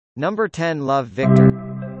Number 10 Love Victor.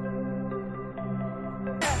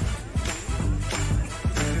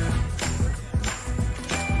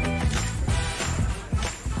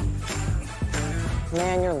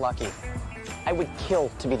 Man, you're lucky. I would kill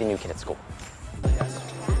to be the new kid at school.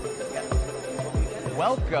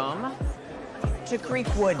 Welcome to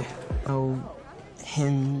Creekwood. Oh,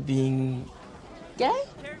 him being Gay?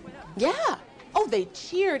 Yeah. Oh, they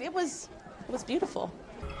cheered. It was beautiful.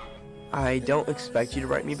 I don't expect you to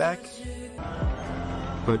write me back.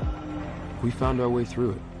 But we found our way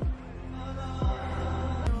through it.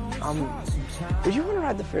 Would you want to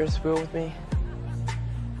ride the Ferris wheel with me?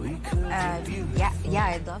 Yeah,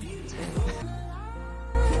 I'd love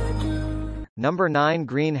to. Number 9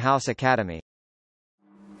 Greenhouse Academy.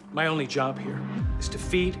 My only job here is to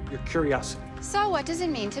feed your curiosity. So what does it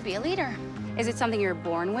mean to be a leader? Is it something you're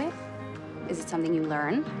born with? Is it something you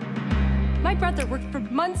learn? My brother worked for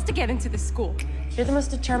months to get into this school. You're the most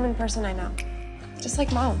determined person I know. Just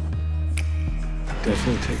like Mom.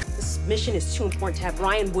 Definitely take. This mission is too important to have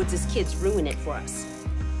Ryan Woods' kids ruin it for us.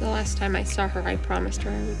 The last time I saw her, I promised her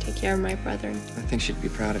I would take care of my brother. I think she'd be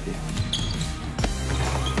proud of you.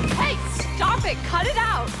 Hey, stop it! Cut it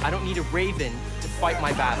out! I don't need a raven to fight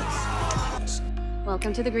my battles.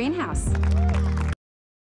 Welcome to the greenhouse.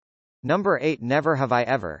 Number 8 Never Have I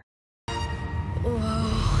Ever.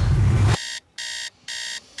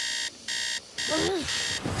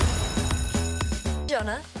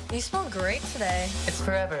 Jonah, you smell great today. It's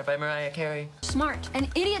Forever by Mariah Carey. Smart. And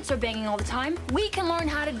idiots are banging all the time. We can learn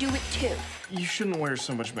how to do it too. You shouldn't wear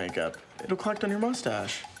so much makeup. It'll collect on your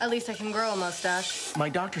mustache. At least I can grow a mustache. My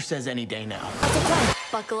doctor says any day now.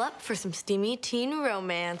 Buckle up for some steamy teen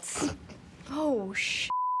romance. Oh,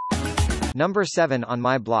 Number 7 On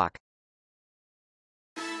My Block.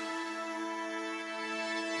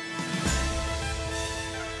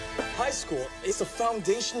 High school is the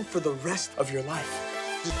foundation for the rest of your life.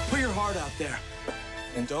 Just put your heart out there.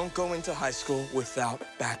 And don't go into high school without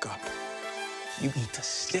backup. You need to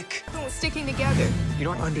stick. We're sticking together. You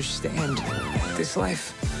don't understand this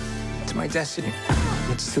life. It's my destiny.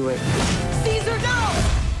 It's too late. Caesar, no!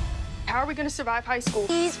 How are we going to survive high school?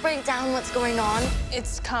 please break down what's going on.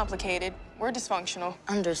 It's complicated. We're dysfunctional.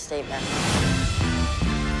 Understatement.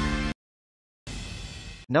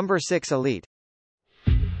 Number 6 Elite.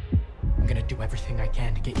 I'm gonna do everything I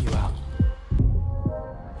can to get you out.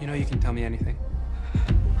 You know you can tell me anything.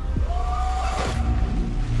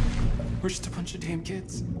 We're just a bunch of damn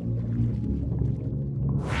kids.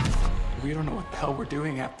 We don't know what the hell we're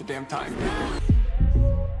doing half the damn time.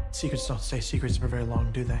 Secrets don't stay secrets for very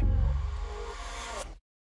long, do they?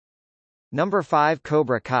 Number 5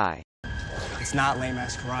 Cobra Kai. It's not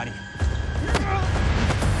lame-ass karate.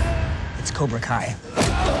 It's Cobra Kai.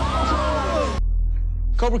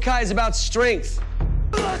 Cobra Kai is about strength.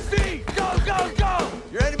 Let's see! Go, go, go!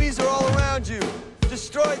 Your enemies are all around you.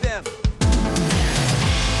 Destroy them.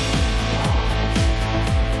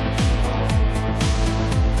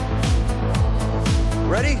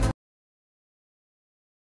 Ready?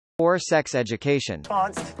 4 Sex Education.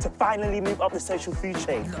 Chance to finally move up the social food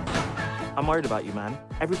chain. I'm worried about you, man.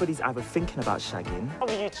 Everybody's either thinking about shagging.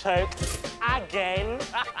 Oh, you choked again.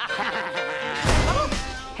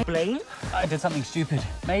 Blaine? I did something stupid.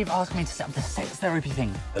 Maeve asked me to set up the sex therapy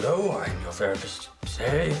thing. Hello, I'm your therapist.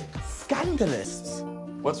 Say. Scandalous.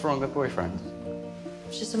 What's wrong with boyfriend?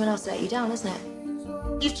 It's just someone else let you down, isn't it?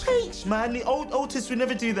 You've changed, man. The old Otis would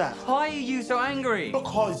never do that. Why are you so angry?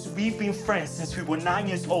 Because we've been friends since we were 9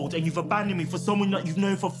 years old and you've abandoned me for someone that you've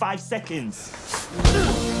known for 5 seconds.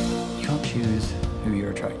 You can't choose who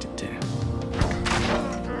you're attracted to. You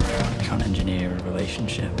can't engineer a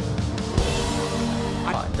relationship.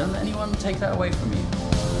 Don't let anyone take that away from you.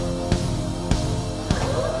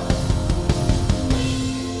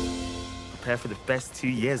 Prepare for the best 2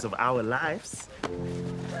 years of our lives.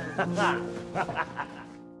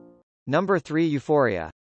 Number 3 Euphoria.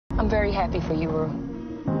 I'm very happy for you, Rue.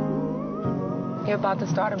 You're about to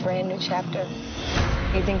start a brand new chapter.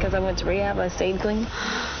 You think because I went to rehab I stayed clean?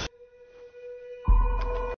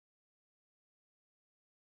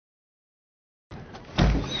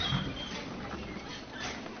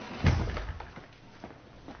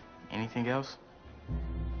 Anything else?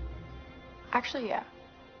 Actually, yeah.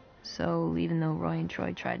 So, even though Roy and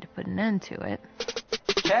Troy tried to put an end to it...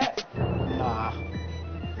 Cat? Nah.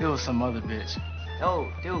 It was some other bitch.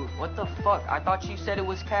 Yo, dude, what the fuck? I thought you said it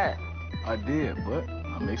was Cat. I did, but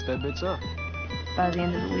I mixed that bitch up. By the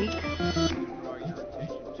end of the week...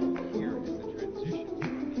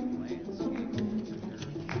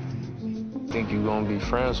 Think you gonna be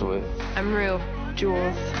friends with? I'm Rue.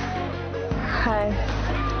 Jules. Hi.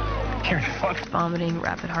 Scared fuck. Vomiting,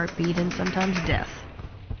 rapid heartbeat, and sometimes death.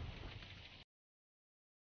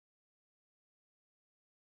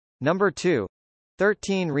 Number 2.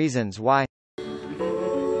 13 Reasons Why.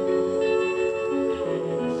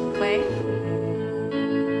 Clay?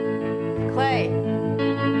 Clay?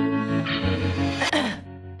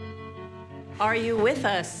 Are you with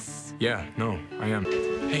us? Yeah, no, I am.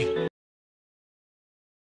 Hey.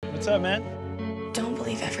 What's up, man? Don't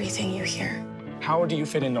believe everything you hear. How do you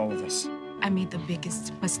fit in all of this? I made the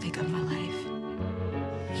biggest mistake of my life.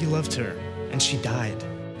 He loved her, and she died.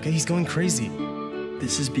 Okay, he's going crazy.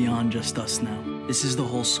 This is beyond just us now. This is the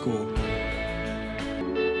whole school.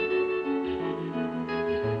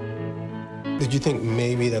 Did you think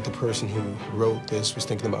maybe that the person who wrote this was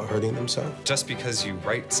thinking about hurting themselves? Just because you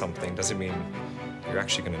write something doesn't mean you're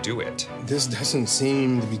actually going to do it. This doesn't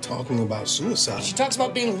seem to be talking about suicide. She talks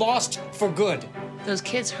about being lost for good. Those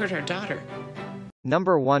kids hurt her daughter.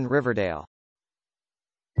 Number 1. Riverdale.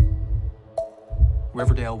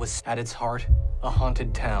 Riverdale was, at its heart, a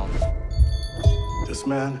haunted town. This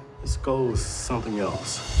man, his goal is something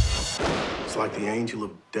else. It's like the angel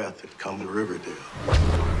of death had come to Riverdale.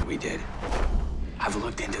 We did. I've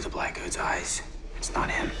looked into the Black Hood's eyes. It's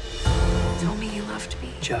not him. Told me you loved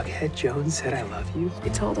me. Jughead Jones said I love you.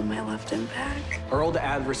 You told him I loved him back. Our old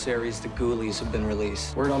adversaries, the Ghoulies, have been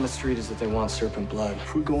released. Word on the street is that they want serpent blood.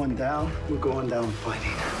 If we're going down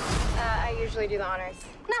fighting. I usually do the honors.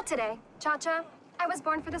 Not today. Cha-cha, I was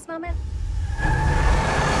born for this moment.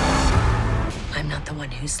 I'm not the one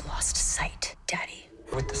who's lost sight, Daddy.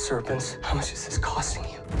 With the serpents, how much is this costing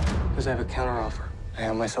you? Because I have a counteroffer. I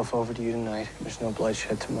hand myself over to you tonight. There's no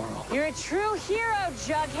bloodshed tomorrow. You're a true hero,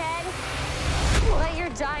 Jughead. Let your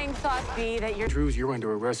dying thought be that you're... Drews, you're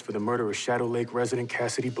under arrest for the murder of Shadow Lake resident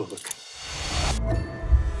Cassidy Bullock.